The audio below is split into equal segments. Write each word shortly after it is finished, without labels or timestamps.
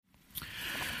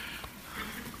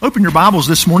Open your Bibles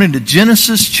this morning to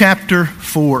Genesis chapter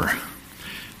 4.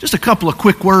 Just a couple of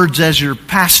quick words as your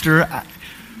pastor. A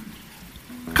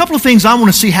couple of things I want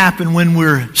to see happen when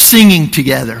we're singing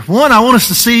together. One, I want us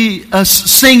to see us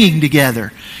singing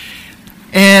together.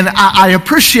 And I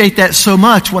appreciate that so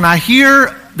much. When I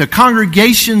hear the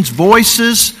congregation's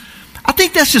voices, I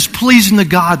think that's just pleasing to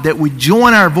God that we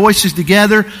join our voices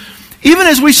together. Even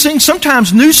as we sing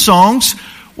sometimes new songs,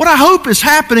 what I hope is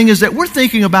happening is that we're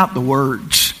thinking about the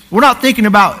words. We're not thinking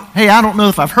about, hey, I don't know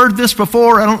if I've heard this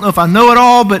before. I don't know if I know it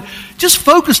all, but just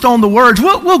focused on the words.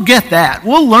 We'll get that.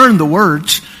 We'll learn the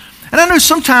words. And I know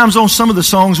sometimes on some of the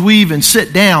songs we even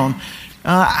sit down.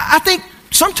 I think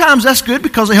sometimes that's good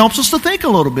because it helps us to think a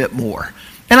little bit more.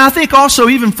 And I think also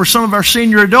even for some of our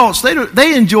senior adults,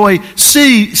 they enjoy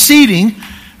seating,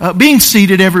 being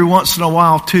seated every once in a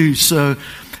while too. So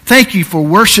thank you for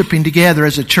worshiping together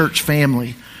as a church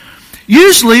family.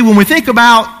 Usually when we think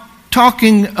about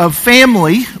talking of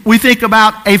family, we think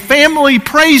about a family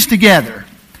prays together,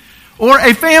 or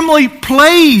a family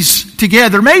plays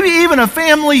together, maybe even a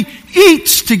family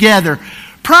eats together.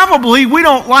 Probably we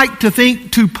don't like to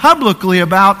think too publicly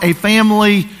about a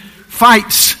family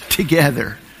fights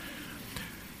together.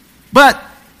 But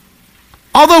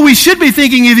although we should be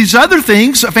thinking of these other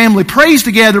things, a family prays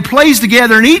together, plays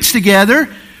together, and eats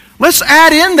together, let's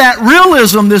add in that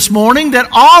realism this morning that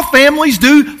all families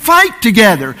do fight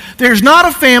together. There's not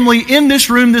a family in this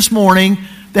room this morning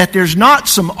that there's not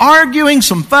some arguing,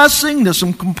 some fussing, there's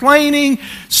some complaining,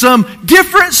 some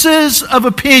differences of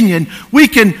opinion. We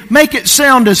can make it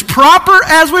sound as proper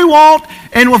as we want,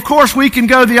 and of course we can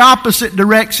go the opposite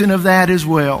direction of that as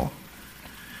well.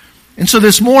 And so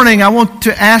this morning I want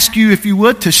to ask you, if you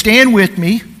would, to stand with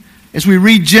me as we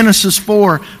read Genesis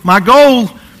 4. My goal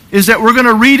is that we're going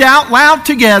to read out loud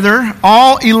together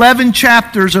all 11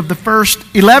 chapters of the first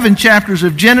 11 chapters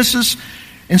of Genesis.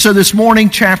 And so this morning,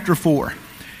 chapter 4.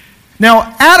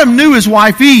 Now, Adam knew his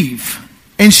wife Eve,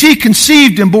 and she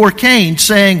conceived and bore Cain,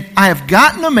 saying, I have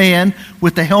gotten a man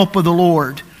with the help of the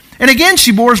Lord. And again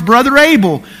she bore his brother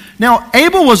Abel. Now,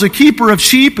 Abel was a keeper of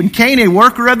sheep, and Cain a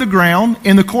worker of the ground.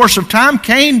 In the course of time,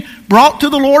 Cain brought to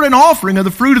the Lord an offering of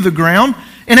the fruit of the ground,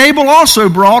 and Abel also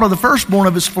brought of the firstborn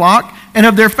of his flock and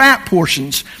of their fat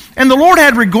portions. And the Lord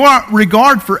had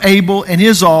regard for Abel and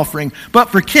his offering, but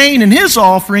for Cain and his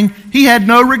offering he had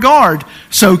no regard.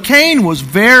 So Cain was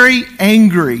very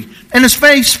angry, and his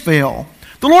face fell.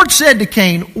 The Lord said to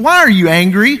Cain, Why are you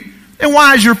angry, and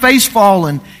why is your face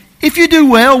fallen? If you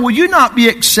do well, will you not be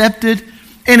accepted?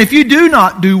 And if you do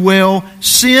not do well,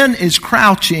 sin is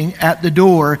crouching at the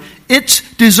door. Its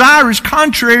desire is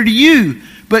contrary to you,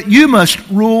 but you must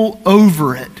rule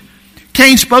over it.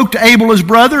 Cain spoke to Abel his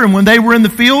brother, and when they were in the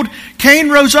field, Cain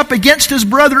rose up against his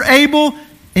brother Abel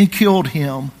and killed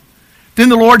him. Then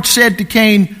the Lord said to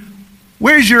Cain,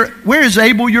 Where is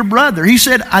Abel your brother? He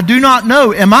said, I do not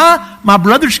know. Am I my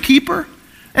brother's keeper?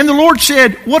 And the Lord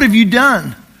said, What have you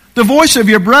done? The voice of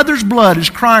your brother's blood is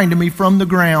crying to me from the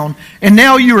ground, and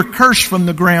now you are cursed from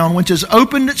the ground, which has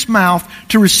opened its mouth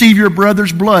to receive your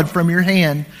brother's blood from your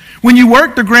hand. When you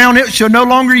work the ground, it shall no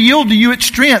longer yield to you its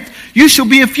strength. You shall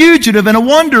be a fugitive and a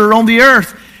wanderer on the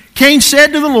earth. Cain said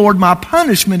to the Lord, My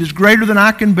punishment is greater than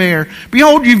I can bear.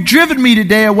 Behold, you've driven me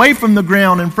today away from the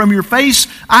ground, and from your face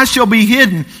I shall be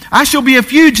hidden. I shall be a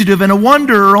fugitive and a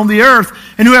wanderer on the earth,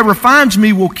 and whoever finds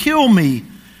me will kill me.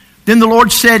 Then the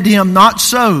Lord said to him, Not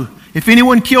so. If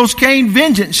anyone kills Cain,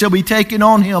 vengeance shall be taken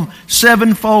on him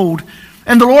sevenfold.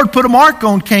 And the Lord put a mark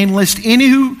on Cain, lest any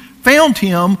who found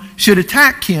him should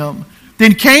attack him.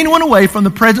 Then Cain went away from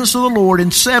the presence of the Lord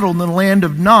and settled in the land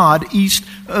of Nod, east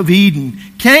of Eden.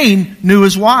 Cain knew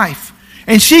his wife,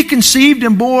 and she conceived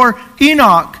and bore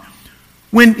Enoch.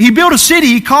 When he built a city,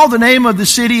 he called the name of the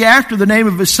city after the name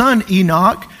of his son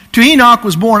Enoch. To Enoch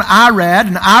was born Irad,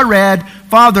 and Irad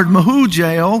fathered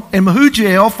Mehujael, and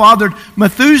Mehujael fathered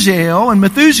Methusael, and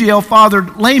Methusael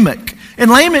fathered Lamech.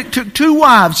 And Lamech took two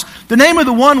wives. The name of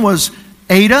the one was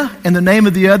Ada, and the name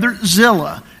of the other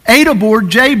Zillah. Ada bore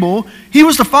Jabal. He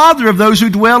was the father of those who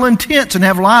dwell in tents and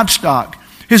have livestock.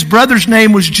 His brother's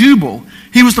name was Jubal.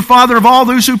 He was the father of all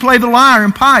those who play the lyre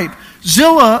and pipe.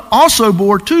 Zillah also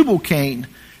bore Tubal-Cain.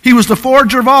 He was the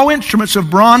forger of all instruments of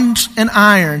bronze and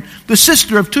iron. The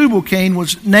sister of Tubal-Cain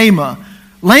was Naamah.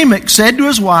 Lamech said to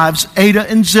his wives, Ada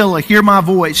and Zillah, hear my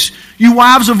voice. You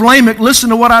wives of Lamech, listen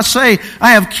to what I say.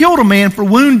 I have killed a man for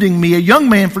wounding me, a young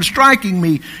man for striking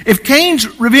me. If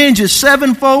Cain's revenge is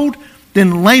sevenfold,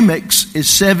 then Lamech's is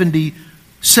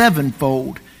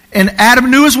 77-fold. And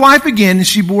Adam knew his wife again, and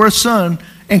she bore a son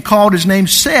and called his name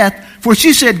Seth. For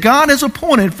she said, God has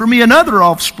appointed for me another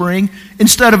offspring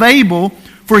instead of Abel,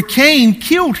 for Cain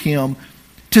killed him.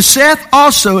 To Seth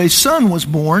also a son was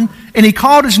born, and he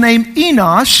called his name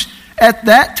Enosh. At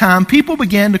that time, people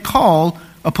began to call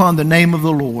upon the name of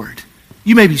the Lord.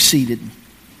 You may be seated.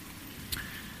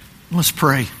 Let's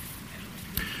pray.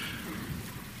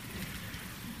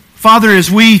 Father, as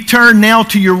we turn now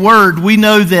to your word, we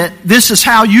know that this is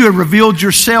how you have revealed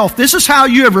yourself. This is how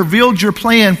you have revealed your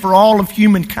plan for all of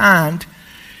humankind.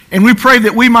 And we pray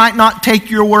that we might not take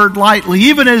your word lightly.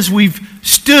 Even as we've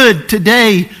stood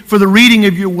today for the reading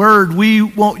of your word, we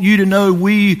want you to know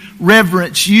we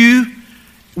reverence you,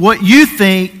 what you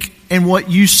think, and what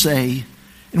you say.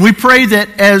 And we pray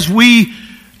that as we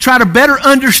try to better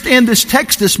understand this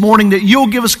text this morning, that you'll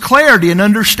give us clarity and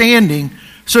understanding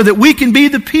so that we can be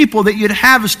the people that you'd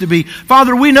have us to be.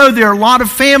 Father, we know there are a lot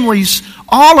of families,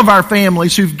 all of our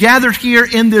families who've gathered here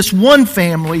in this one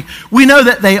family. We know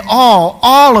that they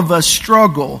all of us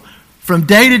struggle from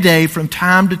day to day, from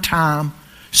time to time.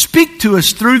 Speak to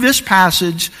us through this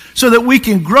passage so that we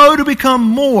can grow to become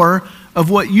more of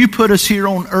what you put us here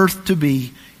on earth to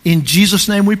be. In Jesus'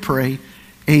 name we pray,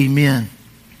 amen.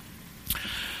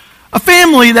 A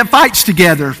family that fights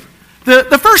together.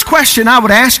 The first question I would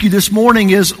ask you this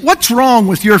morning is, what's wrong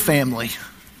with your family?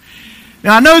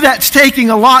 Now, I know that's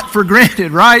taking a lot for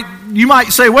granted, right? You might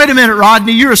say, wait a minute,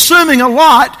 Rodney, you're assuming a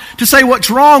lot to say what's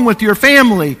wrong with your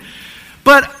family.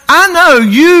 But I know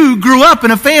you grew up in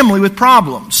a family with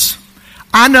problems.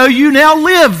 I know you now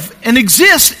live and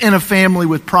exist in a family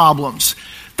with problems.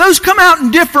 Those come out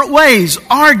in different ways: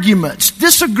 arguments,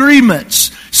 disagreements,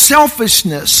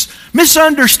 selfishness,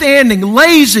 misunderstanding,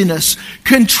 laziness,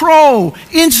 control,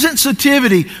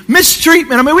 insensitivity,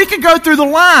 mistreatment. I mean, we could go through the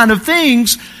line of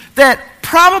things that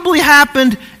probably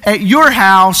happened at your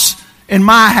house and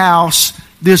my house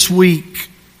this week.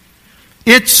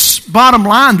 It's, bottom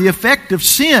line, the effect of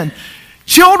sin.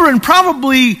 Children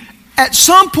probably at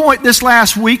some point this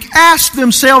last week asked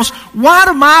themselves, why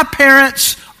do my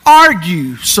parents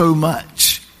argue so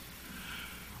much?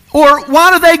 Or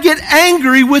why do they get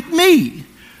angry with me?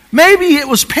 Maybe it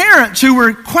was parents who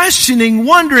were questioning,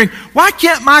 wondering, why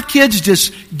can't my kids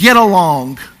just get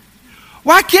along?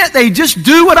 Why can't they just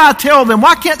do what I tell them?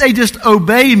 Why can't they just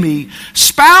obey me?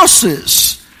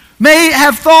 Spouses may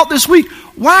have thought this week,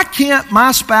 why can't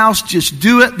my spouse just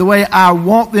do it the way I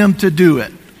want them to do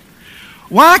it?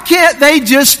 Why can't they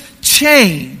just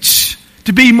change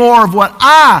to be more of what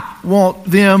I want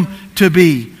them to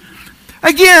be?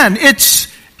 Again, it's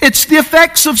the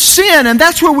effects of sin, and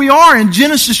that's where we are in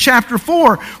Genesis chapter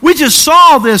 4. We just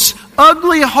saw this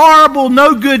ugly, horrible,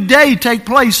 no good day take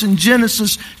place in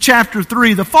Genesis chapter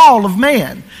 3, the fall of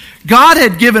man. God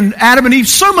had given Adam and Eve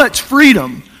so much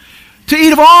freedom to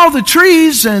eat of all the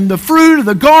trees and the fruit of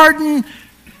the garden,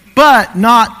 but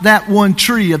not that one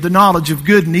tree of the knowledge of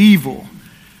good and evil.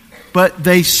 But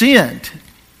they sinned.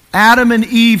 Adam and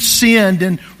Eve sinned,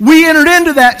 and we entered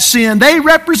into that sin. They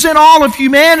represent all of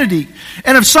humanity.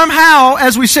 And if somehow,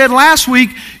 as we said last week,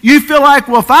 you feel like,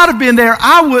 well, if I'd have been there,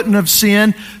 I wouldn't have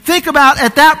sinned. Think about,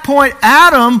 at that point,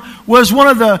 Adam was one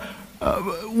of the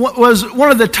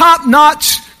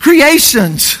top-notch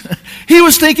creations. He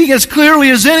was thinking as clearly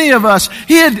as any of us.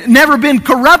 He had never been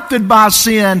corrupted by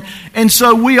sin. And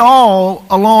so we all,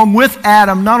 along with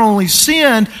Adam, not only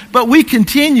sinned, but we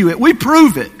continue it. We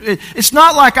prove it. It's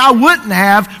not like I wouldn't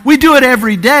have. We do it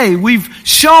every day. We've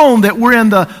shown that we're in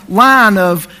the line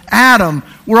of Adam.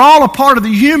 We're all a part of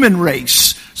the human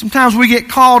race. Sometimes we get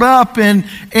caught up in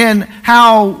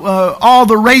how all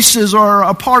the races are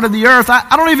a part of the earth.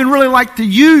 I don't even really like to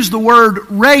use the word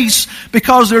race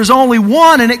because there's only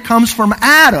one, and it comes from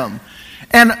Adam.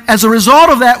 And as a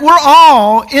result of that, we're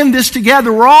all in this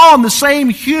together. We're all in the same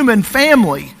human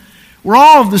family. We're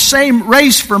all of the same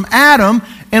race from Adam.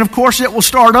 And of course, it will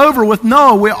start over with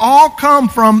Noah. We all come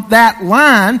from that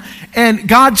line, and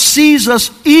God sees us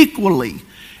equally.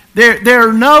 There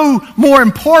are no more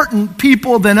important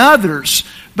people than others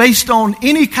based on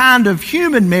any kind of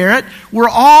human merit. We're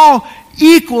all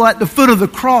equal at the foot of the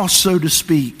cross, so to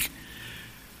speak.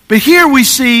 But here we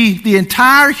see the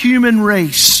entire human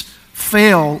race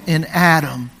fell in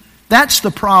Adam. That's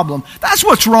the problem. That's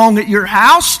what's wrong at your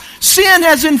house. Sin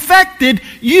has infected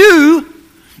you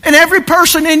and every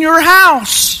person in your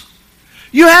house.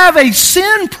 You have a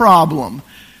sin problem.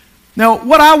 Now,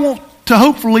 what I want to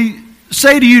hopefully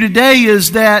say to you today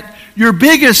is that your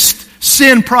biggest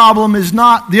sin problem is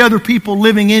not the other people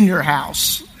living in your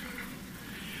house.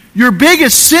 Your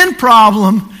biggest sin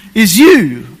problem is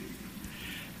you.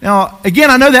 Now, again,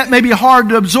 I know that may be hard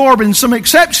to absorb in some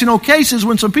exceptional cases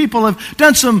when some people have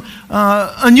done some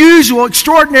unusual,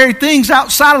 extraordinary things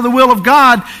outside of the will of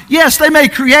God. Yes, they may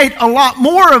create a lot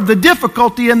more of the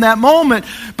difficulty in that moment,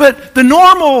 but the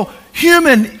normal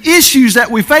human issues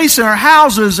that we face in our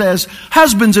houses as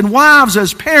husbands and wives,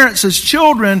 as parents, as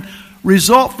children,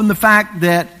 result from the fact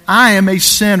that I am a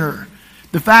sinner.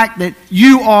 The fact that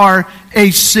you are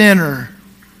a sinner.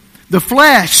 The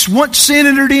flesh, once sin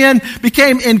entered in,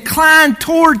 became inclined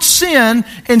towards sin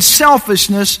and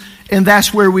selfishness, and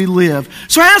that's where we live.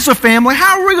 So as a family,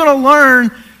 how are we going to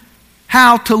learn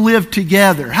how to live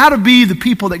together? How to be the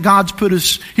people that God's put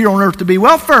us here on earth to be?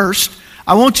 Well, first,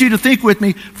 I want you to think with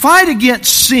me, fight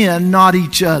against sin, not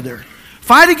each other.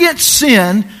 Fight against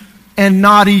sin and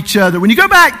not each other. When you go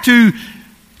back to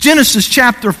Genesis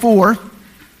chapter 4,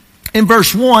 in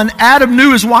verse 1, Adam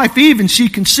knew his wife Eve, and she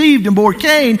conceived and bore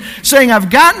Cain, saying, I've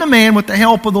gotten a man with the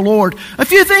help of the Lord. A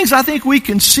few things I think we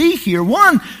can see here.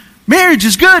 One, marriage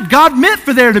is good. God meant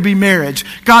for there to be marriage.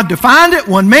 God defined it,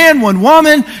 one man, one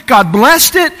woman. God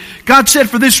blessed it. God said,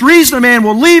 for this reason a man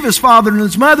will leave his father and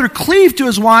his mother, cleave to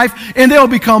his wife, and they'll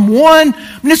become one.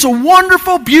 I mean, it's a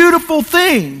wonderful, beautiful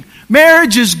thing.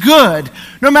 Marriage is good.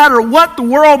 No matter what the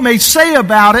world may say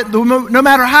about it, no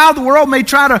matter how the world may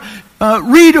try to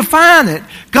redefine it,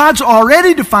 God's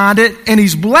already defined it, and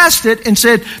He's blessed it and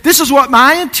said, this is what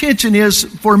my intention is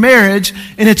for marriage,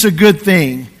 and it's a good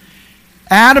thing.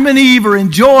 Adam and Eve are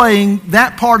enjoying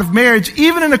that part of marriage,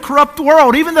 even in a corrupt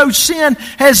world. Even though sin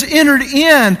has entered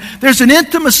in, there's an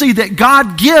intimacy that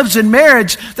God gives in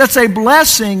marriage that's a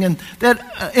blessing and that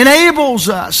enables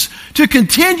us to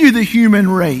continue the human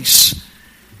race.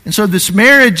 And so this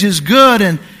marriage is good,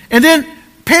 and then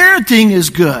parenting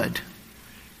is good.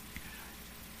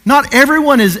 Not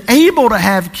everyone is able to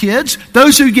have kids.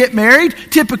 Those who get married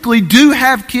typically do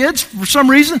have kids for some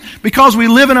reason. Because we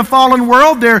live in a fallen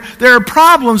world, there are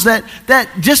problems that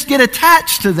just get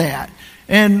attached to that.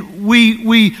 And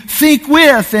we think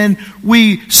with, and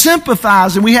we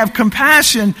sympathize, and we have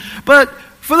compassion. But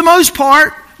for the most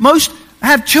part, most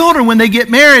have children when they get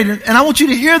married. And I want you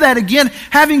to hear that again.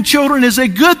 Having children is a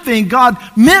good thing. God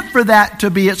meant for that to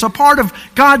be. It's a part of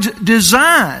God's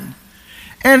design.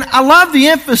 And I love the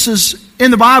emphasis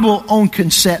in the Bible on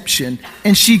conception,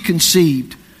 and she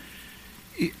conceived.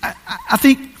 I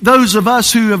think those of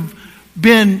us who have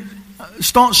been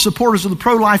staunch supporters of the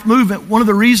pro-life movement, one of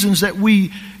the reasons that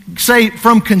we say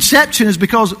from conception is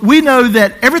because we know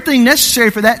that everything necessary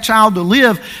for that child to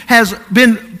live has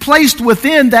been placed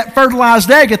within that fertilized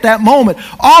egg at that moment.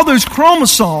 All those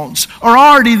chromosomes are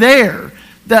already there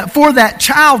for that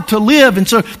child to live. And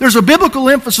so there's a biblical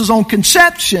emphasis on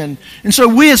conception. And so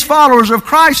we as followers of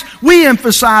Christ, we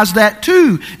emphasize that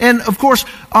too. And of course,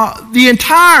 the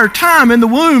entire time in the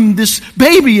womb, this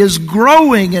baby is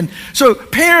growing. And so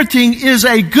parenting is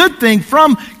a good thing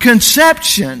from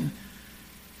conception.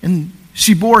 And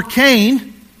she bore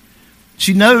Cain.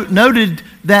 She noted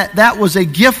that was a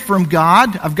gift from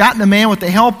God. I've gotten a man with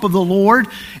the help of the Lord.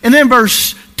 And then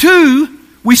verse 2,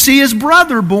 we see his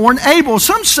brother born, Abel.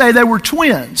 Some say they were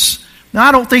twins. Now,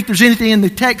 I don't think there's anything in the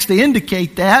text to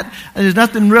indicate that. There's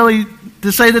nothing really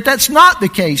to say that that's not the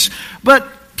case. But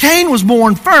Cain was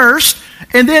born first,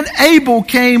 and then Abel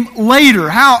came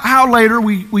later. How later,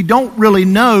 we don't really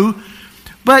know.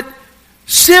 But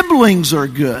siblings are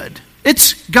good.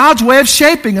 It's God's way of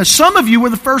shaping us. Some of you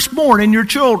were the firstborn in your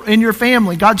children, in your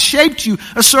family. God shaped you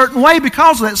a certain way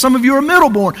because of that. Some of you are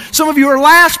middleborn. Some of you are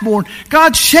lastborn.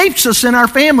 God shapes us in our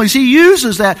families. He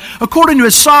uses that according to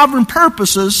His sovereign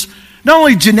purposes, not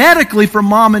only genetically from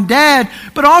mom and dad,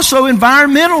 but also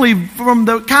environmentally from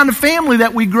the kind of family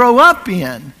that we grow up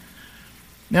in.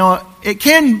 Now, it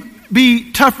can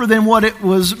be tougher than what it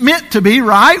was meant to be,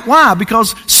 right? Why?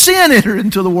 Because sin entered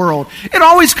into the world. It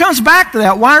always comes back to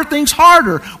that. Why are things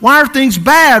harder? Why are things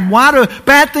bad? Why do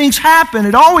bad things happen?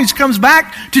 It always comes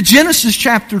back to Genesis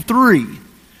chapter 3.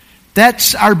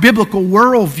 That's our biblical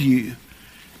worldview.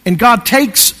 And God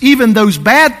takes even those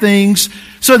bad things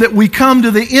so that we come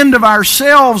to the end of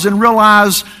ourselves and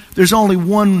realize there's only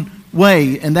one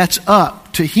way, and that's up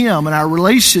to Him and our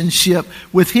relationship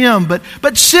with Him.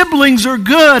 But siblings are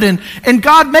good, and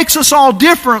God makes us all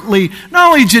differently,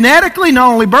 not only genetically,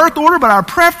 not only birth order, but our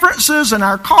preferences and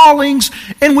our callings.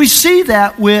 And we see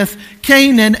that with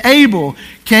Cain and Abel.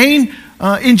 Cain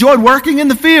enjoyed working in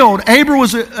the field. Abel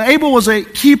was a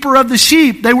keeper of the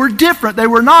sheep. They were different. They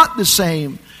were not the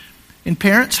same. And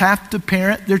parents have to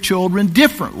parent their children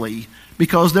differently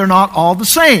because they're not all the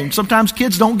same. Sometimes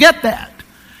kids don't get that.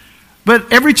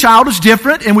 But every child is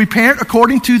different, and we parent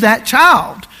according to that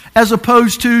child, as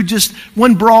opposed to just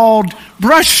one broad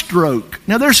brushstroke.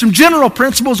 Now, there's some general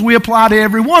principles we apply to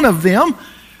every one of them,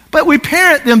 but we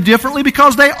parent them differently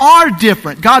because they are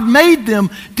different. God made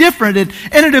them different, and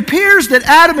it appears that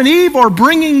Adam and Eve are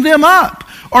bringing them up,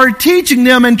 are teaching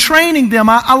them and training them.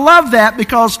 I love that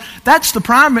because that's the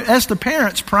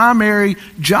parents' primary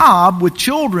job with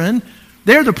children.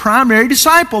 They're the primary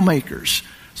disciple makers.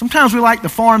 Sometimes we like to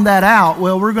farm that out.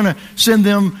 Well, we're going to send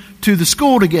them to the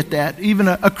school to get that, even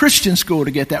a Christian school to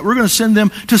get that. We're going to send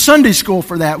them to Sunday school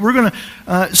for that. We're going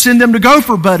to send them to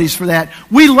Gopher Buddies for that.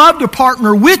 We love to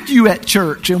partner with you at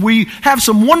church, and we have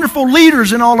some wonderful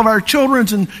leaders in all of our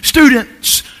children's and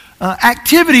students'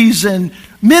 activities and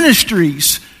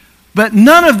ministries, but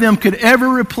none of them could ever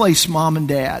replace mom and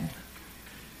dad.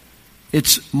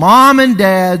 It's mom and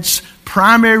dad's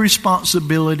primary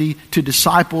responsibility to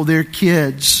disciple their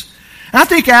kids. And I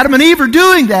think Adam and Eve are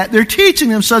doing that. They're teaching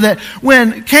them so that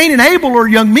when Cain and Abel are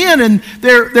young men and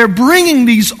they're bringing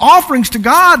these offerings to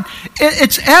God,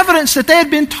 it's evidence that they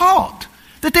had been taught,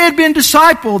 that they had been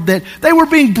discipled, that they were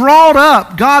being brought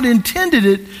up. God intended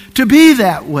it to be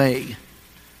that way.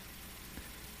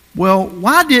 Well,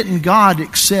 why didn't God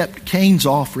accept Cain's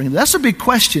offering? That's a big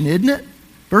question, isn't it?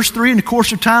 Verse 3, in the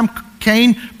course of time,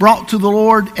 Cain brought to the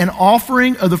Lord an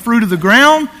offering of the fruit of the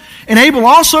ground, and Abel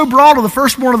also brought of the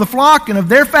firstborn of the flock and of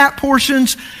their fat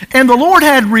portions. And the Lord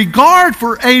had regard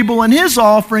for Abel and his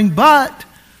offering, but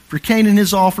for Cain and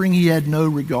his offering he had no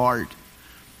regard.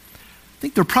 I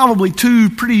think there are probably two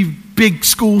pretty big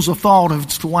schools of thought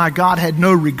as to why God had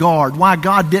no regard, why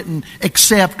God didn't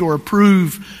accept or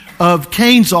approve of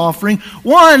Cain's offering.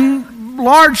 One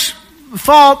large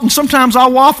thought, and sometimes I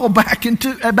waffle back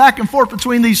and forth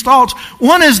between these thoughts.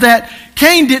 One is that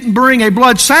Cain didn't bring a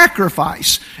blood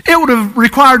sacrifice. It would have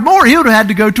required more. He would have had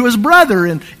to go to his brother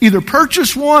and either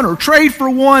purchase one or trade for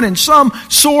one in some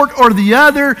sort or the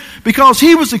other, because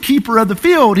he was the keeper of the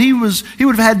field. He would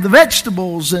have had the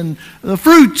vegetables and the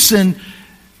fruits. And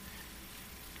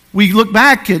we look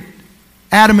back at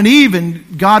Adam and Eve,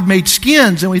 and God made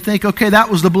skins, and we think, okay, that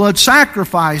was the blood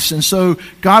sacrifice, and so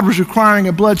God was requiring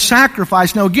a blood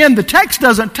sacrifice. Now again, the text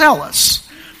doesn't tell us.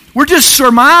 We're just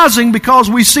surmising because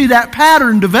we see that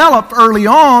pattern develop early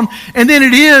on, and then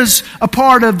it is a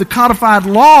part of the codified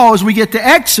law as we get to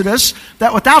Exodus,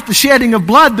 that without the shedding of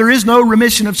blood there is no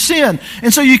remission of sin.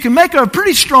 And so you can make a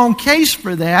pretty strong case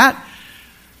for that.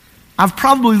 I've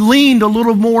probably leaned a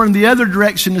little more in the other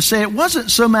direction to say it wasn't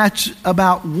so much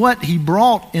about what he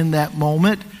brought in that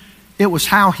moment, it was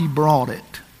how he brought it.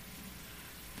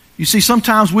 You see,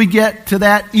 sometimes we get to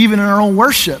that even in our own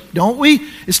worship, don't we?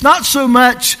 It's not so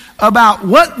much about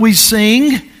what we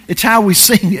sing, it's how we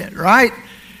sing it, right?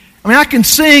 I mean, I can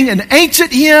sing an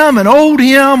ancient hymn, an old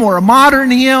hymn, or a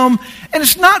modern hymn, and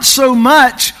it's not so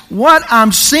much what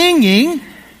I'm singing,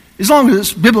 as long as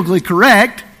it's biblically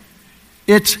correct.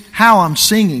 It's how I'm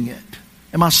singing it.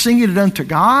 Am I singing it unto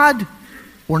God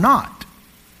or not?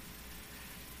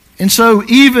 And so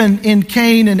even in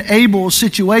Cain and Abel's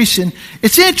situation,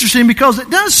 it's interesting because it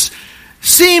does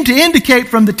seem to indicate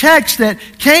from the text that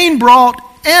Cain brought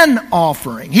an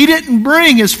offering. He didn't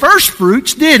bring his first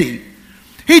fruits, did he?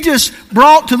 He just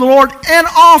brought to the Lord an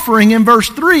offering in verse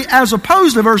 3, as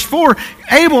opposed to verse 4.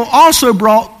 Abel also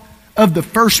brought of the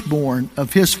firstborn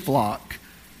of his flock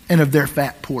and of their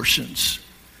fat portions.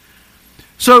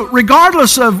 So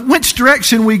regardless of which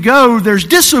direction we go, there's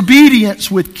disobedience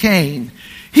with Cain.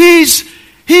 He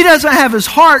doesn't have his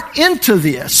heart into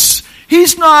this.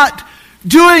 He's not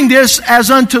doing this as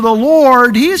unto the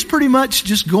Lord. He is pretty much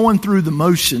just going through the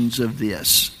motions of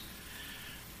this.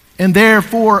 And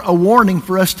therefore, a warning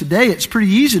for us today, it's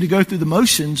pretty easy to go through the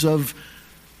motions of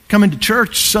coming to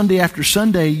church Sunday after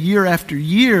Sunday, year after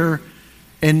year,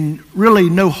 and really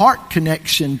no heart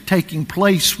connection taking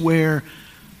place where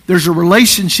there's a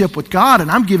relationship with God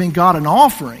and I'm giving God an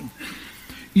offering.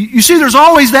 You see, there's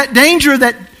always that danger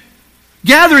that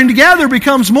gathering together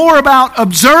becomes more about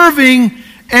observing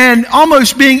and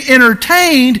almost being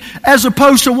entertained as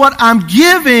opposed to what I'm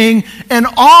giving and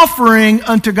offering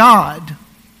unto God.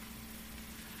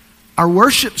 Our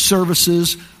worship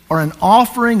services are an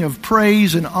offering of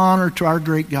praise and honor to our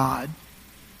great God.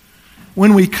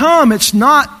 When we come, it's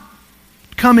not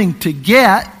coming to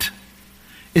get,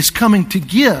 it's coming to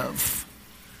give.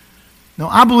 Now,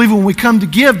 I believe when we come to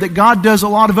give that God does a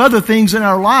lot of other things in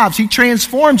our lives. He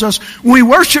transforms us. When we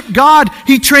worship God,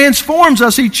 He transforms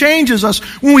us. He changes us.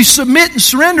 When we submit and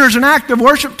surrender as an act of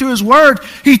worship to His Word,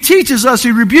 He teaches us,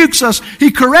 He rebukes us,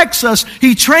 He corrects us,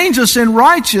 He trains us in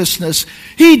righteousness.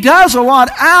 He does a lot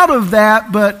out of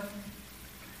that, but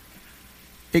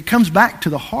it comes back to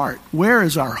the heart. Where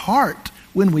is our heart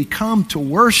when we come to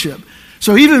worship?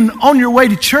 So even on your way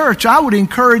to church, I would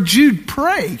encourage you to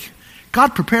pray.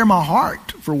 God, prepare my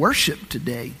heart for worship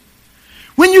today.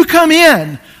 When you come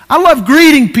in, I love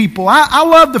greeting people. I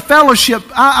love the fellowship.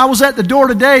 I was at the door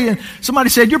today and somebody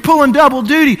said, you're pulling double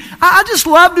duty. I just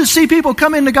love to see people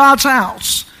come into God's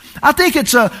house. I think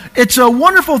it's a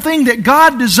wonderful thing that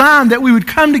God designed, that we would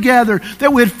come together,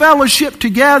 that we would fellowship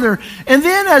together. And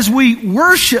then as we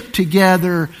worship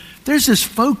together, there's this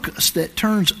focus that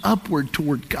turns upward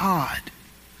toward God.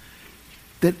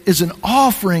 That is an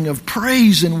offering of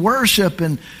praise and worship.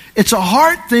 And it's a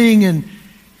heart thing, and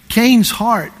Cain's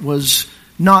heart was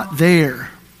not there.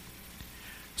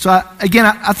 So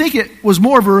I think it was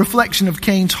more of a reflection of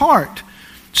Cain's heart.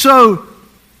 So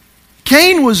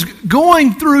Cain was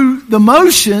going through the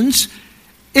motions.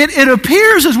 It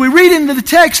appears as we read into the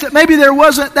text that maybe there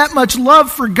wasn't that much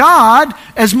love for God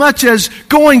as much as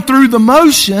going through the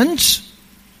motions.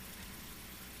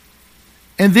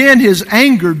 And then his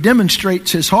anger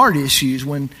demonstrates his heart issues.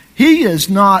 When he is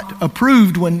not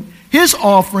approved, when his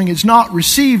offering is not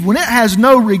received, when it has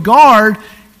no regard,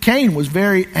 Cain was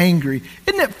very angry.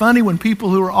 Isn't it funny when people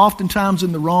who are oftentimes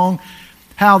in the wrong,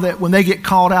 how that when they get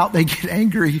called out, they get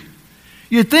angry?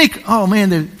 You'd think, oh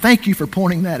man, thank you for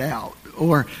pointing that out.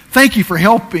 Or thank you for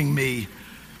helping me.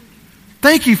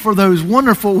 Thank you for those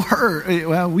wonderful words.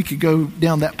 Well, we could go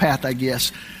down that path, I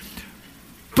guess.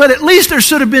 But at least there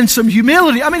should have been some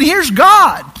humility. I mean, here's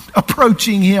God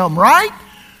approaching him, right?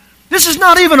 This is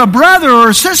not even a brother or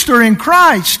a sister in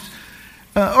Christ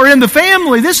or in the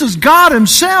family. This is God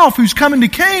himself who's coming to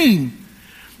Cain.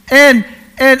 And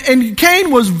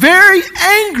Cain was very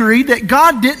angry that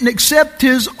God didn't accept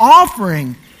his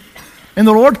offering. And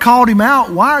the Lord called him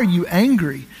out. Why are you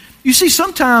angry? You see,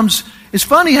 sometimes it's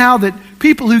funny how that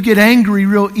people who get angry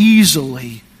real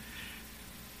easily,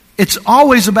 it's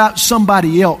always about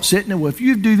somebody else, isn't it? Well, if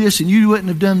you do this and you wouldn't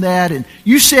have done that, and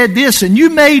you said this and you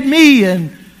made me,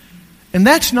 and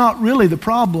that's not really the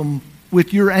problem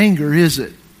with your anger, is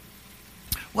it?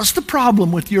 What's the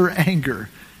problem with your anger?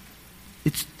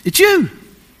 It's you.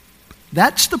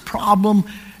 That's the problem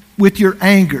with your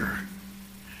anger.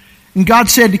 And God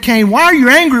said to Cain, why are you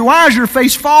angry? Why is your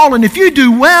face fallen? If you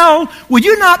do well, will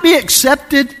you not be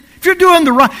accepted? If you're doing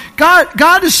the right,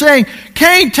 God is saying,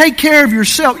 Cain, take care of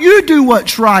yourself. You do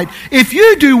what's right. If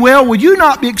you do well, will you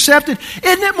not be accepted?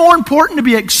 Isn't it more important to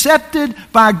be accepted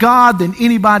by God than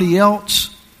anybody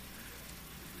else?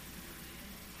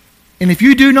 And if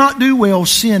you do not do well,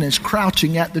 sin is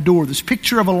crouching at the door. This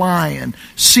picture of a lion,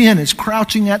 sin is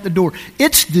crouching at the door.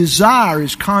 Its desire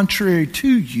is contrary to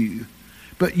you,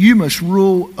 but you must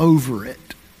rule over it.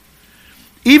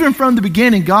 Even from the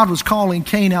beginning, God was calling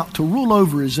Cain out to rule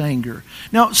over his anger.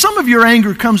 Now, some of your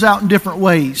anger comes out in different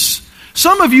ways.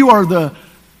 Some of you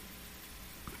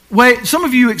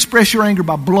express your anger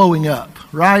by blowing up,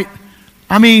 right?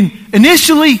 I mean,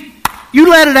 initially, you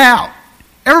let it out.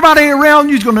 Everybody around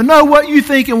you is going to know what you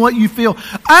think and what you feel.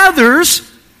 Others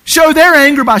show their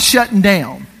anger by shutting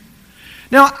down.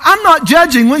 Now, I'm not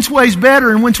judging which way's better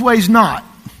and which way's not.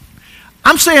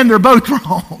 I'm saying they're both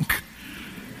wrong.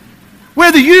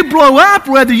 Whether you blow up,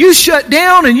 whether you shut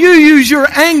down and you use your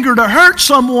anger to hurt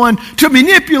someone, to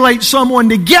manipulate someone,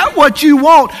 to get what you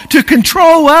want, to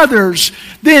control others,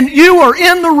 then you are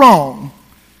in the wrong.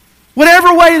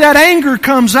 Whatever way that anger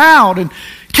comes out, and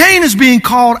Cain is being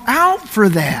called out for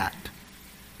that.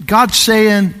 God's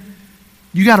saying,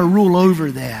 you got to rule over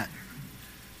that.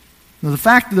 Now, the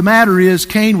fact of the matter is,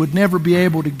 Cain would never be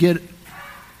able to get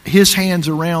his hands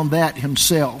around that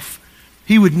himself.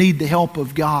 He would need the help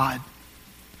of God.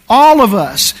 All of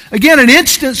us. Again, an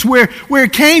instance where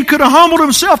Cain could have humbled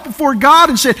himself before God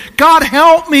and said, God,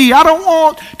 help me. I don't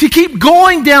want to keep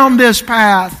going down this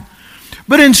path.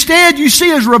 But instead, you see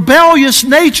his rebellious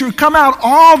nature come out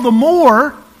all the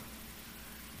more.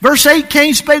 Verse 8,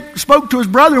 Cain spoke to his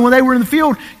brother when they were in the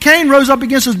field. Cain rose up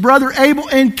against his brother Abel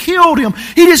and killed him.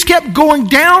 He just kept going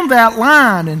down that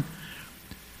line. And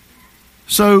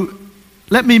so,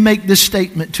 let me make this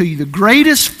statement to you. The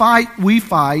greatest fight we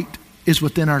fight is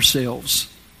within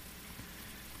ourselves.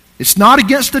 It's not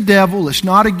against the devil. It's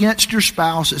not against your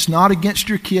spouse. It's not against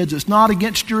your kids. It's not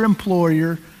against your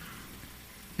employer.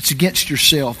 It's against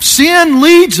yourself. Sin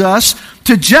leads us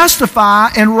to justify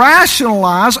and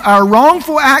rationalize our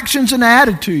wrongful actions and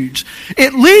attitudes.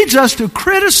 It leads us to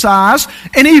criticize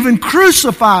and even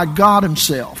crucify God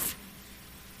himself.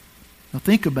 Now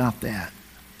think about that.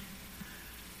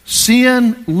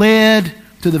 Sin led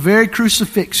to the very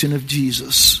crucifixion of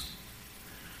Jesus.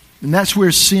 And that's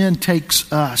where sin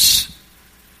takes us.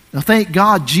 Now thank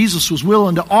God Jesus was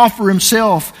willing to offer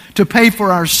himself to pay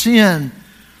for our sin.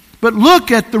 But look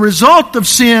at the result of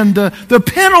sin, the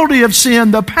penalty of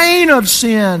sin, the pain of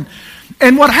sin.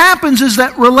 And what happens is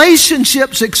that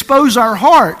relationships expose our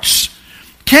hearts.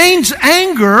 Cain's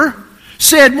anger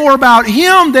said more about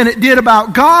him than it did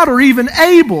about God or even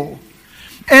Abel.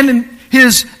 And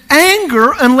his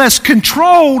anger, unless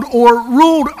controlled or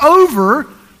ruled over,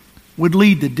 would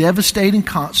lead to devastating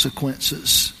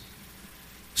consequences.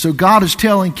 So God is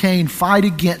telling Cain, fight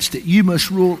against it. You must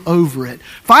rule over it.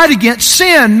 Fight against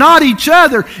sin, not each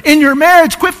other. In your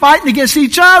marriage, quit fighting against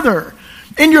each other.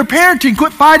 In your parenting,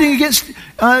 quit fighting against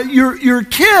your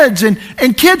kids.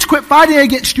 And kids, quit fighting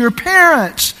against your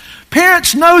parents.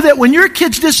 Parents, know that when your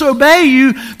kids disobey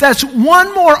you, that's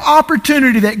one more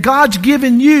opportunity that God's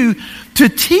given you to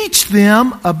teach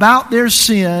them about their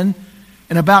sin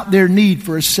and about their need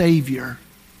for a Savior.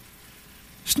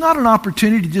 It's not an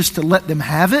opportunity just to let them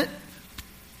have it,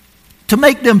 to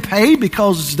make them pay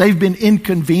because they've been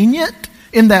inconvenient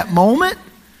in that moment.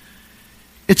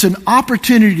 It's an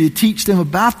opportunity to teach them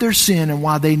about their sin and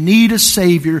why they need a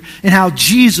Savior and how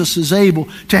Jesus is able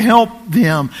to help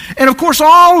them. And of course,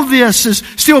 all of this is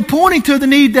still pointing to the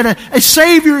need that a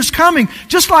Savior is coming.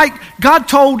 Just like God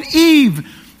told Eve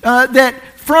that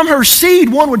from her seed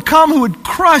one would come who would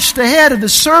crush the head of the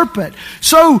serpent.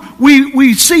 So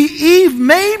we see Eve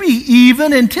maybe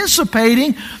even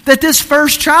anticipating that this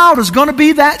first child is going to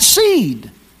be that seed.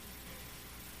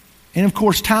 And of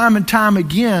course, time and time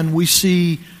again, we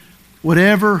see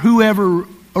whoever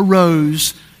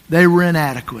arose, they were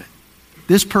inadequate.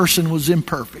 This person was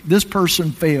imperfect. This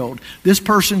person failed. This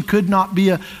person could not be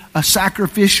a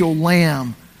sacrificial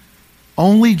lamb.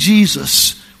 Only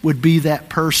Jesus would be that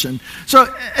person. So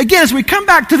again, as we come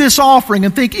back to this offering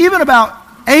and think even about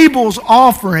Abel's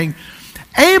offering,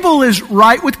 Abel is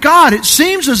right with God. It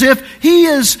seems as if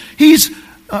he's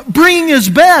bringing his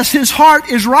best. His heart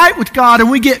is right with God, and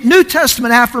we get New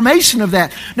Testament affirmation of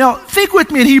that. Now, think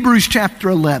with me in Hebrews chapter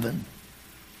 11.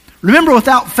 Remember,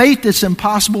 without faith, it's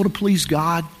impossible to please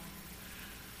God.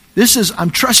 I'm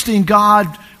trusting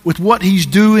God with what He's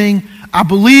doing. I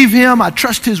believe Him. I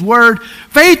trust His Word.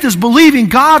 Faith is believing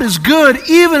God is good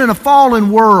even in a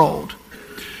fallen world.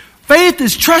 Faith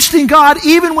is trusting God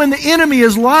even when the enemy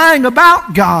is lying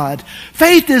about God.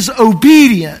 Faith is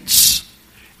obedience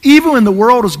even when the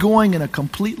world is going in a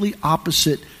completely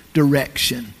opposite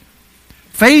direction.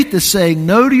 Faith is saying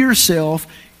no to yourself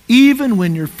even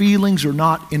when your feelings are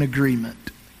not in agreement.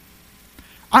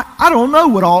 I don't know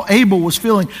what all Abel was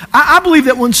feeling. I believe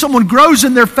that when someone grows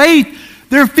in their faith,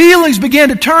 their feelings begin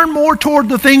to turn more toward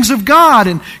the things of God,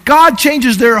 and God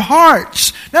changes their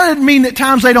hearts. That doesn't mean that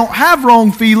times they don't have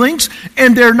wrong feelings,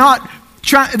 and they're not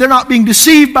being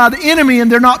deceived by the enemy, and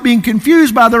they're not being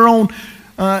confused by their own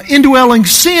indwelling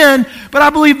sin. But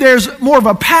I believe there's more of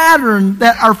a pattern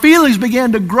that our feelings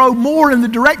begin to grow more in the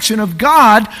direction of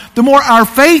God, the more our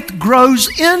faith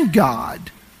grows in God.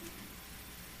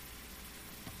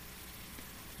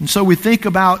 And so we think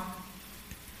about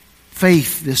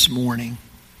faith this morning.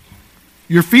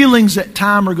 Your feelings at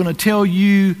time are going to tell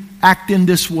you, act in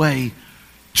this way.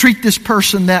 Treat this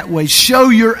person that way. Show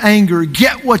your anger.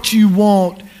 Get what you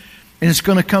want. And it's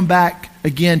going to come back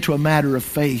again to a matter of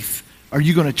faith. Are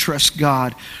you going to trust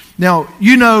God? Now,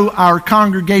 you know our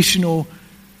congregational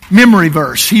memory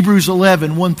verse, Hebrews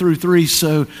 11, 1 through 3.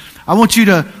 So I want you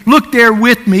to look there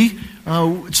with me.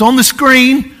 It's on the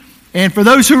screen. And for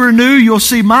those who are new, you'll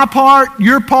see my part,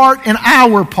 your part, and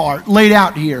our part laid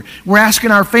out here. We're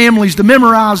asking our families to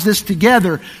memorize this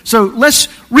together. So let's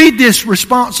read this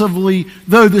responsively,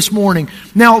 though, this morning.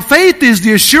 Now, faith is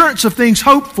the assurance of things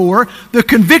hoped for, the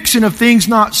conviction of things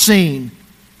not seen.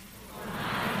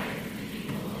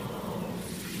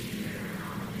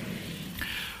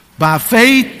 By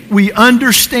faith, we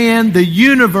understand the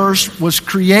universe was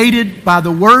created by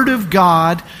the Word of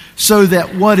God, so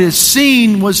that what is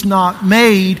seen was not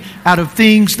made out of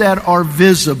things that are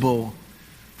visible.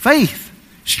 Faith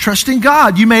is trusting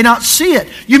God. You may not see it.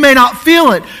 You may not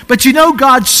feel it. But you know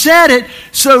God said it,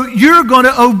 so you're going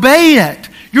to obey it.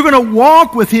 You're going to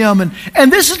walk with Him.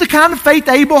 And this is the kind of faith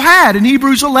Abel had in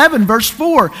Hebrews 11, verse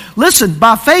 4. Listen,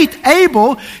 by faith,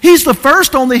 Abel, he's the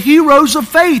first on the heroes of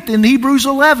faith in Hebrews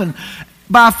 11.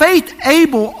 By faith,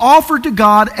 Abel offered to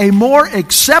God a more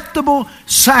acceptable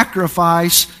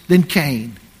sacrifice than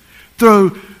Cain,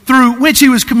 through which he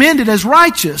was commended as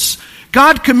righteous,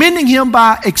 God commending him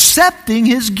by accepting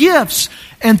his gifts.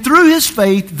 And through his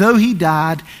faith, though he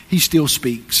died, he still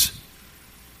speaks.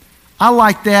 I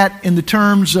like that in the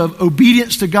terms of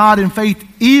obedience to God in faith,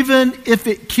 even if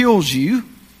it kills you,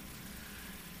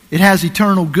 it has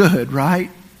eternal good,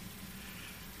 right?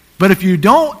 But if you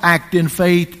don't act in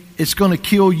faith, it's going to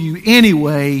kill you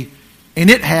anyway, and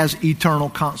it has eternal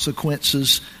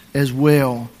consequences as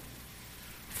well.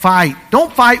 Fight.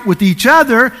 Don't fight with each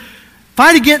other.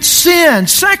 Fight against sin.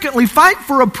 Secondly, fight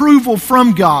for approval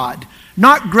from God,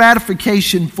 not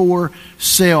gratification for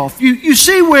self. You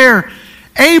see where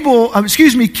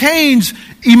Cain's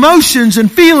emotions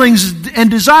and feelings and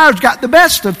desires got the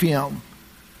best of him.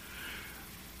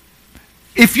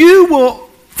 If you will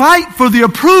fight for the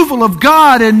approval of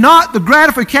God and not the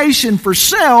gratification for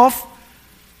self,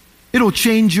 it'll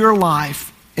change your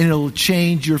life and it'll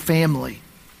change your family.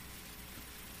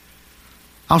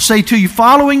 I'll say to you,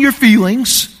 following your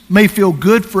feelings may feel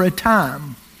good for a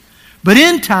time, but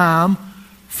in time,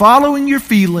 following your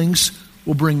feelings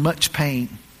will bring much pain.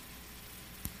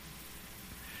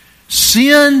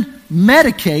 Sin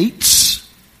medicates,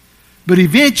 but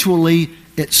eventually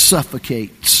it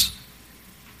suffocates.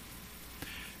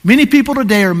 Many people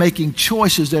today are making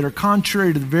choices that are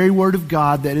contrary to the very Word of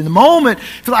God, that in the moment,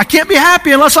 feel like, I can't be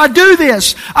happy unless I do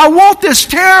this. I want this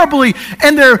terribly.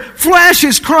 And their flesh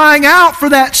is crying out for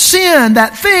that sin,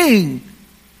 that thing.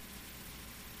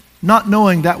 Not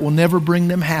knowing that will never bring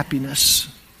them happiness,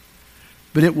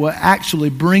 but it will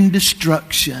actually bring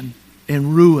destruction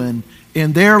and ruin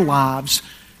in their lives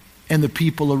and the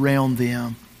people around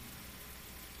them.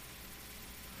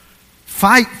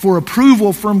 Fight for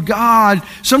approval from God.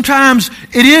 Sometimes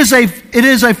it is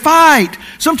a fight.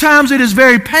 Sometimes it is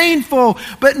very painful.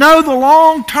 But no, the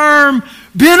long-term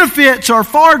benefits are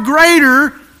far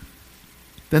greater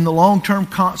than the long-term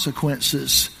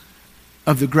consequences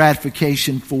of the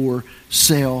gratification for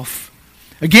self.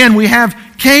 Again, we have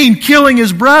Cain killing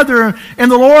his brother,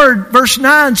 and the Lord, verse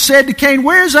 9, said to Cain,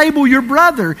 "Where is Abel your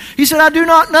brother?" He said, "I do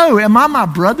not know. Am I my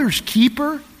brother's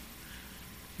keeper?"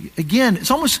 Again,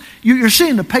 it's almost, you're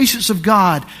seeing the patience of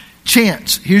God.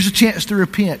 Chance. Here's a chance to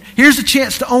repent. Here's a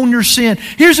chance to own your sin.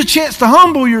 Here's a chance to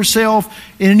humble yourself.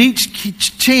 And in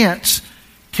each chance,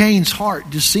 Cain's heart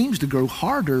just seems to grow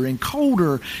harder and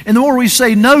colder. And the more we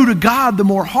say no to God, the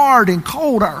more hard and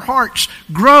cold our hearts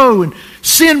grow. And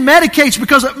sin medicates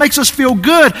because it makes us feel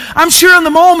good. I'm sure in the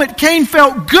moment Cain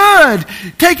felt good,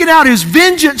 taking out his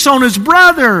vengeance on his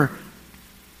brother.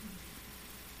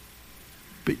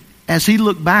 As he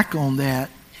looked back on that,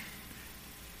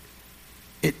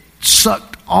 it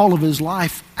sucked all of his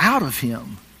life out of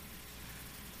him.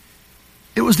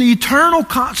 It was the eternal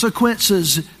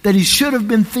consequences that he should have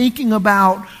been thinking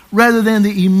about rather than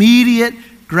the immediate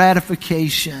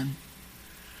gratification.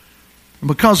 And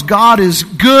because God is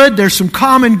good, there's some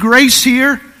common grace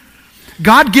here.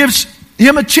 God gives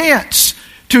him a chance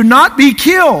to not be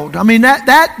killed. I mean, that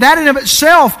in and of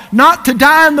itself, not to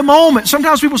die in the moment.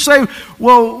 Sometimes people say,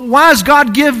 well, why does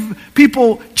God give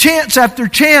people chance after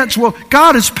chance? Well,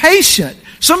 God is patient.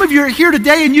 Some of you are here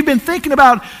today and you've been thinking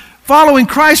about following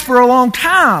Christ for a long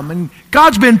time. And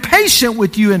God's been patient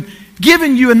with you and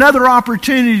given you another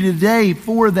opportunity today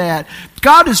for that.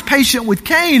 God is patient with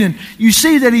Cain, and you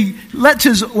see that he lets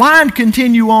his line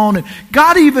continue on. And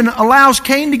God even allows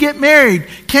Cain to get married.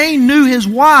 Cain knew his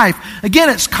wife. Again,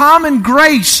 it's common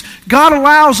grace. God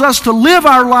allows us to live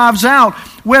our lives out,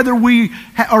 whether we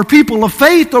are people of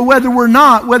faith or whether we're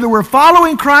not, whether we're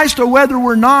following Christ or whether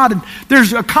we're not. And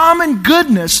there's a common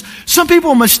goodness. Some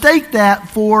people mistake that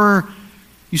for,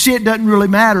 you see, it doesn't really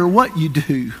matter what you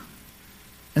do.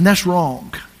 And that's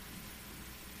wrong.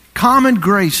 Common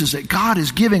grace is that God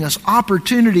is giving us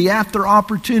opportunity after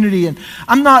opportunity. And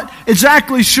I'm not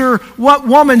exactly sure what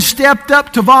woman stepped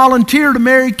up to volunteer to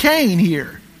marry Cain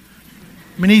here.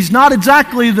 I mean, he's not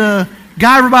exactly the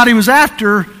guy everybody was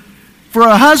after for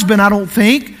a husband, I don't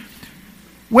think.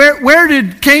 Where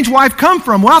did Cain's wife come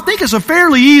from? Well, I think it's a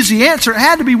fairly easy answer. It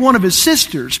had to be one of his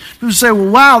sisters. People say, well,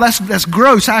 wow, that's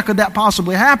gross. How could that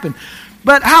possibly happen?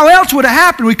 But how else would it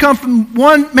happen? We come from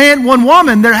one man, one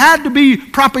woman. There had to be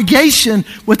propagation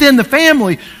within the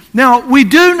family. Now, we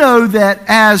do know that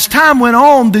as time went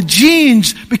on, the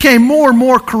genes became more and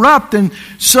more corrupt. And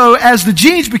so as the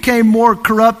genes became more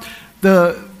corrupt,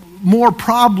 the more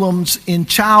problems in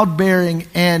childbearing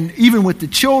and even with the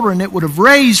children it would have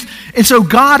raised. And so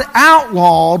God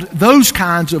outlawed those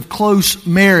kinds of close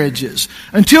marriages.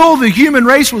 Until the human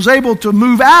race was able to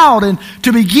move out and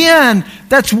to begin,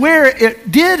 that's where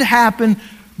it did happen.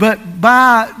 But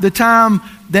by the time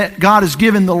that God has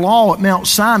given the law at Mount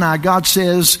Sinai, God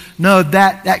says, no,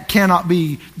 that cannot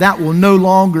be, that will no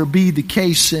longer be the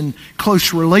case in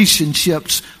close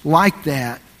relationships like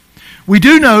that. We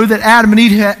do know that Adam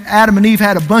and Eve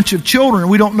had a bunch of children.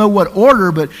 We don't know what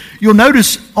order, but you'll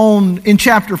notice in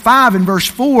chapter 5 and verse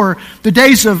 4, the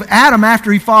days of Adam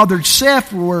after he fathered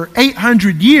Seth were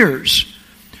 800 years.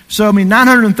 So,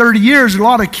 930 years, a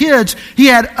lot of kids. He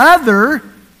had other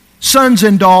sons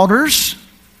and daughters.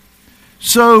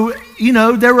 So,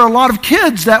 there were a lot of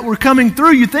kids that were coming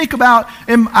through. You think about,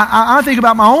 and I think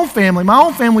about my own family. My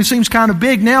own family seems kind of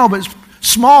big now, but it's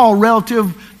small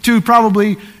relative to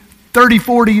probably 30,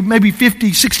 40, maybe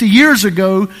 50, 60 years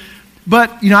ago.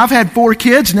 But, I've had 4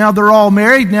 kids. Now they're all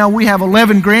married. Now we have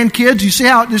 11 grandkids. You see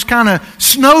how it just kind of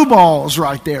snowballs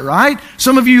right there, right?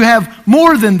 Some of you have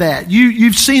more than that.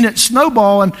 You've seen it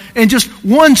snowball in just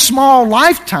one small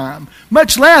lifetime,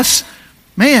 much less.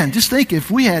 Man, just think if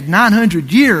we had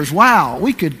 900 years, wow,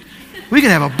 we could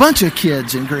have a bunch of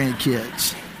kids and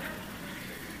grandkids.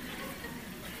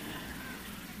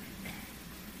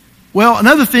 Well,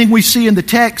 another thing we see in the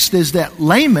text is that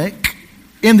Lamech,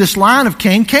 in this line of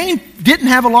Cain didn't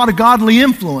have a lot of godly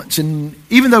influence. And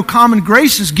even though common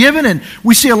grace is given and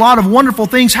we see a lot of wonderful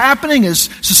things happening as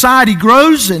society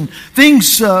grows and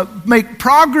things make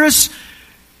progress,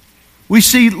 we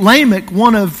see Lamech,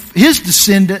 one of his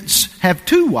descendants, have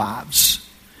 2 wives.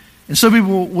 And some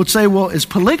people would say, well, is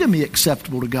polygamy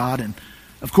acceptable to God? And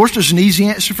of course, there's an easy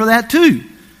answer for that too.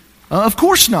 Of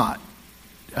course not.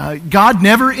 God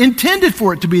never intended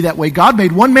for it to be that way. God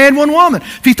made one man, one woman.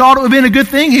 If he thought it would have been a good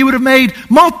thing, he would have made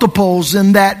multiples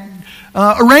in that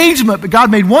arrangement. But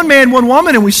God made one man, one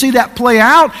woman, and we see that play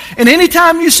out. And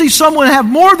anytime you see someone have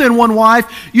more than one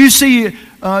wife, you see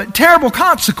terrible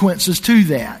consequences to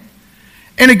that.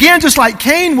 And again, just like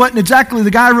Cain wasn't exactly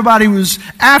the guy everybody was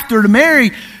after to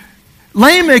marry,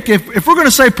 Lamech, if we're going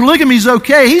to say polygamy is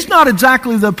okay, he's not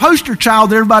exactly the poster child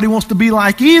that everybody wants to be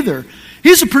like either.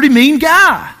 He's a pretty mean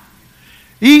guy.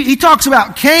 He talks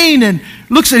about Cain and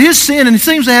looks at his sin and he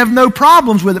seems to have no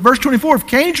problems with it. Verse 24, if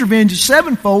Cain's revenge is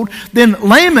 7-fold, then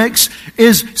Lamech's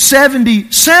is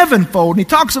 77-fold. And he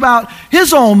talks about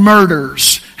his own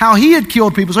murders, how he had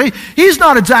killed people. So he's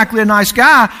not exactly a nice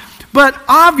guy. But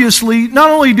obviously,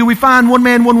 not only do we find one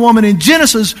man, one woman in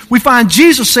Genesis, we find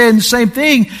Jesus saying the same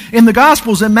thing in the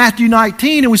Gospels in Matthew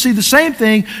 19, and we see the same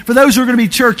thing for those who are going to be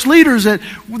church leaders, that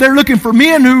they're looking for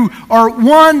men who are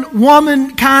one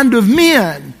woman kind of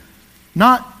men,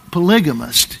 not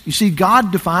polygamist. You see,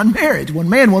 God defined marriage, one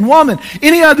man, one woman.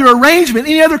 Any other arrangement,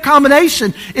 any other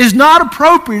combination is not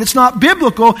appropriate, it's not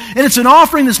biblical, and it's an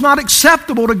offering that's not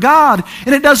acceptable to God.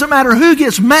 And it doesn't matter who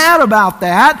gets mad about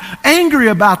that, angry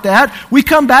about that, we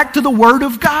come back to the Word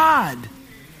of God.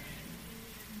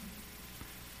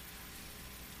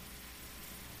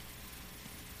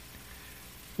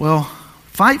 Well,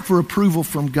 fight for approval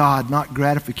from God, not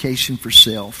gratification for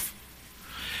self.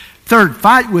 Third,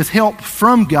 fight with help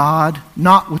from God,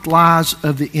 not with lies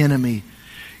of the enemy.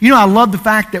 I love the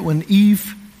fact that when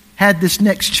Eve had this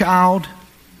next child,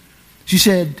 she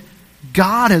said,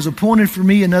 God has appointed for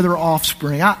me another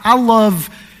offspring. I love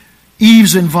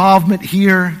Eve's involvement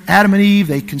here. Adam and Eve,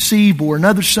 they conceived, bore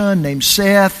another son named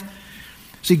Seth.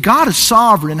 See, God is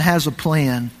sovereign and has a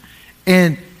plan.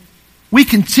 And we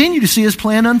continue to see His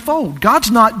plan unfold.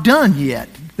 God's not done yet.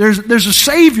 There's a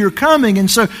Savior coming, and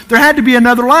so there had to be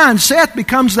another line. Seth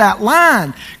becomes that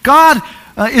line. God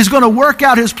is going to work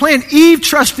out His plan. Eve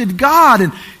trusted God,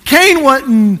 and Cain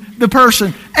wasn't the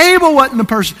person. Abel wasn't the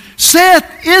person.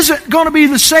 Seth isn't going to be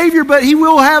the Savior, but he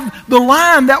will have the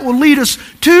line that will lead us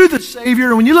to the Savior.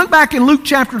 And when you look back in Luke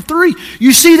chapter 3,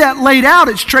 you see that laid out.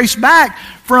 It's traced back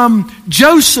from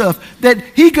Joseph, that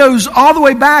he goes all the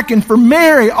way back, and from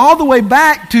Mary all the way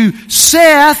back to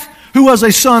Seth, who was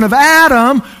a son of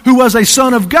Adam, who was a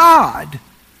son of God.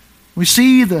 We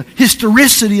see the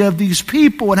historicity of these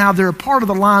people and how they're a part of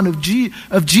the line of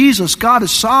Jesus. God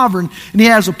is sovereign and He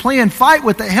has a plan. Fight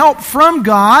with the help from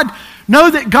God. Know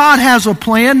that God has a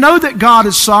plan. Know that God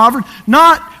is sovereign.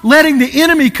 Not letting the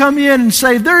enemy come in and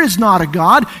say, there is not a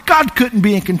God. God couldn't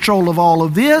be in control of all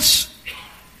of this.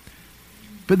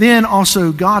 But then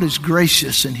also, God is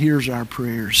gracious and hears our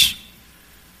prayers.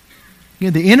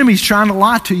 The enemy's trying to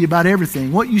lie to you about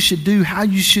everything. What you should do, how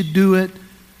you should do it,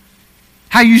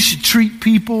 how you should treat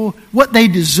people, what they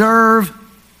deserve.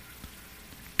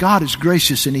 God is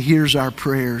gracious and He hears our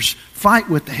prayers. Fight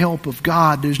with the help of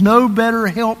God. There's no better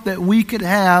help that we could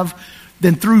have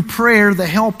than through prayer, the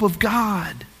help of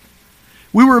God.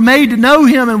 We were made to know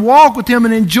Him and walk with Him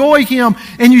and enjoy Him.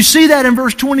 And you see that in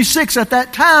verse 26. At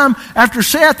that time, after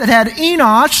Seth had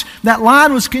Enosh, that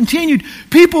line was continued.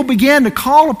 People began to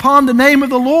call upon the name of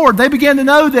the Lord. They began to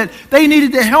know that they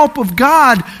needed the help of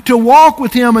God to walk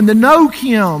with Him and to know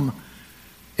Him.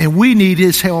 And we need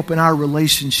His help in our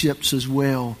relationships as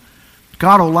well.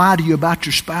 God will lie to you about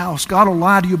your spouse. God will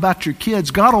lie to you about your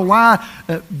kids. God will lie.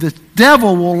 The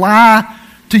devil will lie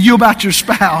to you about your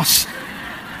spouse.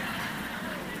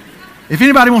 If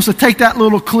anybody wants to take that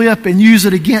little clip and use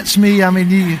it against me,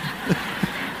 the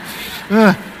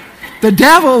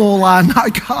devil will lie,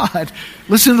 not God.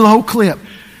 Listen to the whole clip.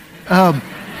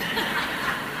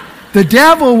 The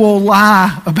devil will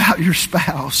lie about your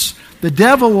spouse. The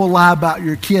devil will lie about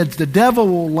your kids. The devil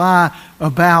will lie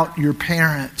about your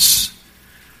parents.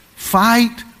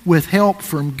 Fight with help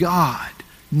from God,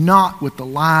 not with the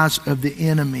lies of the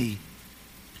enemy.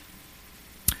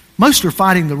 Most are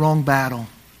fighting the wrong battle.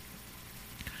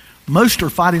 Most are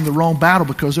fighting the wrong battle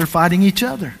because they're fighting each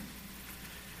other.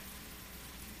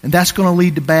 And that's going to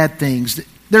lead to bad things.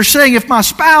 They're saying, if my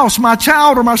spouse, my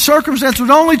child, or my circumstance would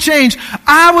only change,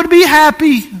 I would be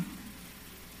happy.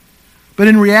 But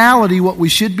in reality, what we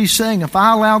should be saying, if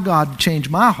I allow God to change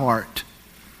my heart,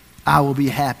 I will be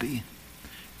happy.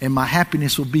 And my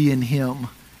happiness will be in Him.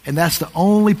 And that's the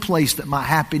only place that my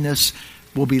happiness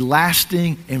will be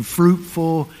lasting and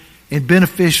fruitful and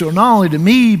beneficial, not only to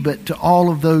me, but to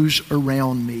all of those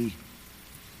around me.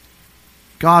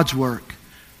 God's work.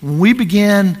 When we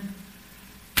begin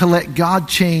to let God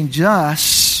change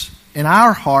us in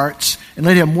our hearts and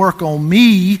let Him work on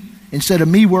me instead of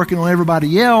me working on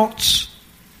everybody else,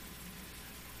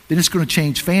 then it's going to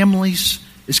change families,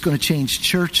 it's going to change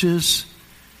churches,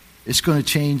 it's going to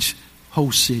change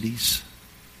whole cities.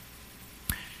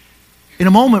 In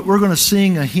a moment, we're going to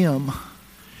sing a hymn.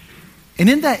 And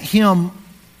in that hymn,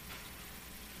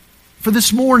 for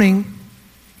this morning,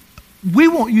 we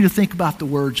want you to think about the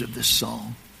words of this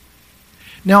song.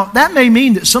 Now, that may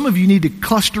mean that some of you need to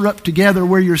cluster up together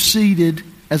where you're seated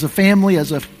as a family,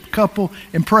 as a couple,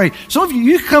 and pray. Some of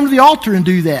you can come to the altar and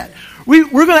do that. We're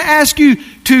going to ask you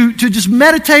to just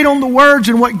meditate on the words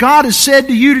and what God has said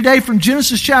to you today from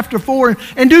Genesis chapter 4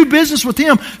 and do business with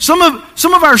Him. Some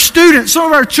of our students, some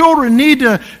of our children need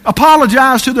to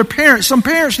apologize to their parents. Some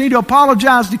parents need to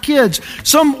apologize to kids.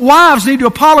 Some wives need to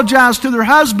apologize to their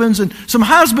husbands, and some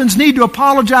husbands need to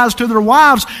apologize to their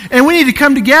wives. And we need to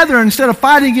come together and instead of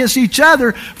fighting against each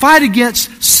other, fight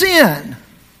against sin.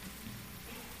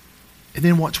 And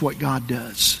then watch what God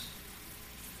does.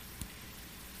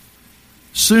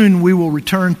 Soon we will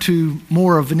return to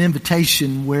more of an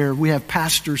invitation where we have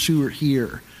pastors who are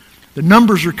here. The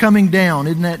numbers are coming down.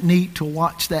 Isn't that neat to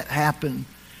watch that happen?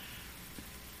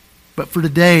 But for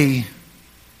today,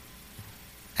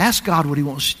 ask God what He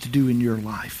wants to do in your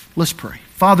life. Let's pray.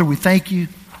 Father, we thank You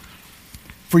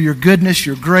for Your goodness,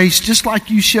 Your grace, just like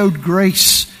You showed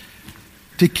grace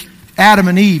to Adam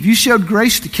and Eve. You showed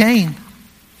grace to Cain.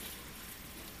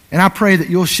 And I pray that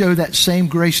You'll show that same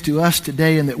grace to us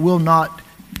today, and that we'll not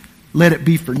let it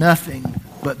be for nothing,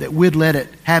 but that we'd let it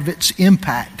have its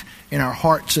impact in our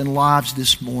hearts and lives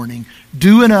this morning.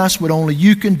 Do in us what only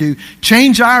You can do.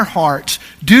 Change our hearts.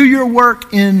 Do Your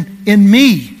work in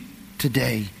me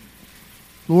today.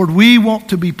 Lord, we want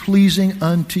to be pleasing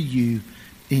unto You.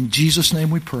 In Jesus' name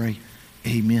we pray.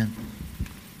 Amen.